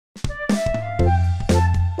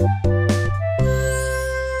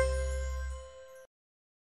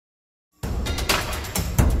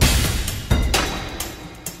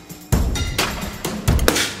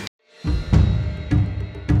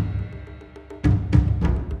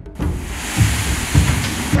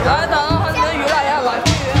来，当然很多越来越来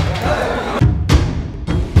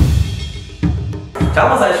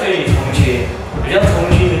江菜选于重庆，就像重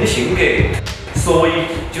庆人的性格，说一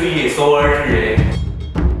就一，说二就二。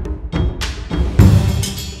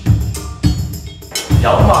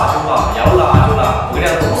要麻就麻，要辣就辣，不跟你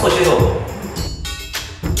多说些嗦。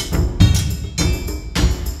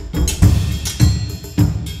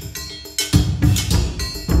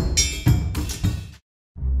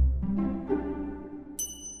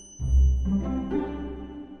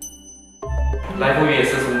 来福园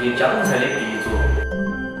是重庆江菜的鼻祖，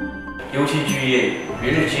尤其菊叶、玉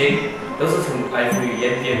儿街都是从来福园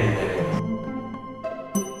演变而来的。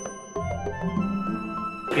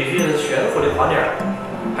必须是鲜活的花钿儿，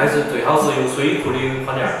还是最好是用水库的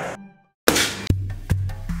花钿儿。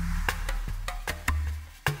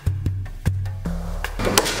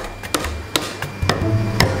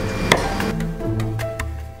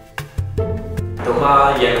豆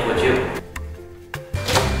麻、盐和酒。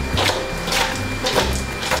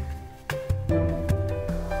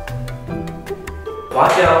 花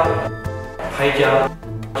椒、海椒、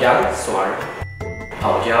姜、蒜儿、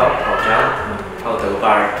泡椒、泡姜，还有豆瓣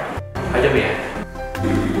儿、海椒面。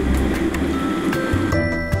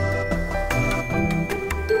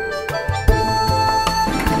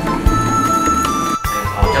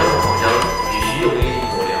泡姜和泡姜必须用的一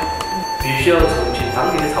佐料，必须要重庆当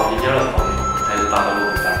地的朝天椒来泡的，才能达到入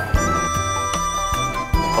味道。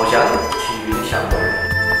泡姜提鱼的香味儿。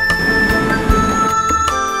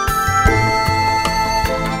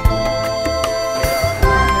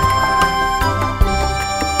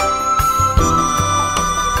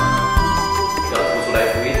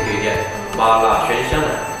 麻辣鲜香的。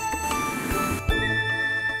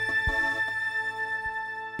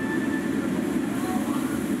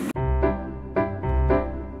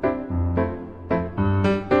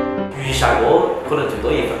鱼下锅可能最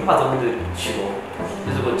多1分吧，钟就起锅。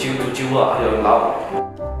你如果久煮久啊，还要捞。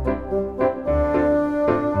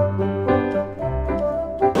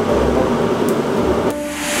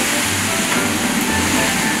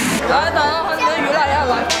来，当然很多越来越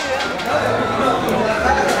来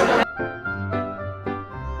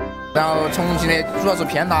然后重庆的主要是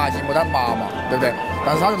偏辣些，没得麻嘛，对不对？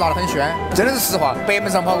但是它就辣得很鲜，真的是实话。北门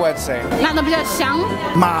上跑过来吃，辣的比较香，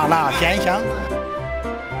麻辣鲜香。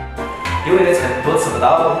因为在成都吃不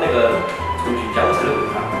到我们那个重庆江菜的味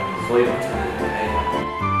道，所以不承认开一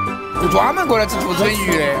就专门过来吃兔子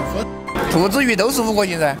鱼的，兔子鱼都是5块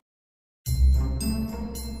钱噻。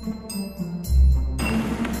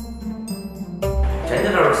尖椒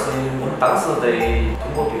头是我们当时得通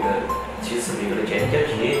过别个去吃别个的尖椒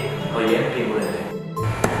鸡和腌别过来的。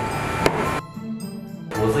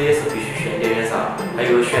兔子也是必须选点原上，还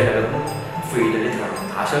有选那个肥点的头，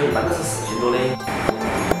大小一般都是4斤多的。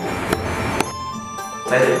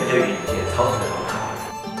宰得比较匀洁，炒出来好看。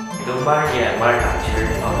有码儿盐、码儿蛋清儿，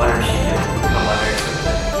码儿啤酒，码儿生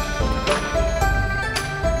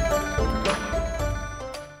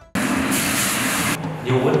油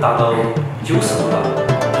温达到90度了，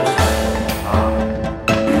就下啊。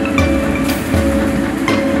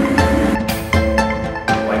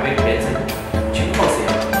外面变成金黄色，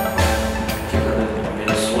基本上都变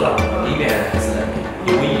成酥了，里面还是油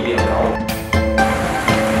温比较高。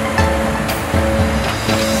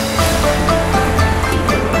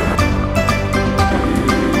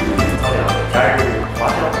炒料加点花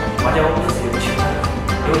椒，花椒我们是用青花椒，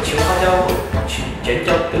因为青花椒和尖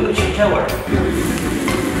椒都有清香味儿。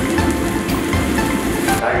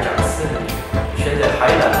 加点酱丝，选择海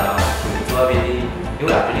南啊、成都那边的有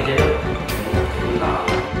那边的尖椒，有辣。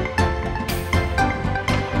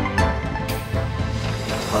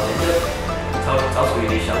炒尖椒，炒出一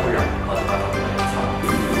点香味儿，然后就把它慢慢炒。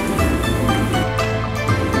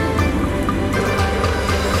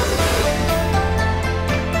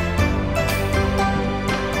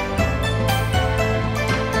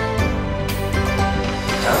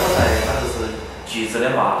江菜它就是极致的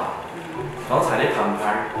麻辣。装菜的盘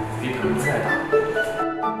盘比盆子还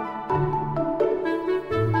大。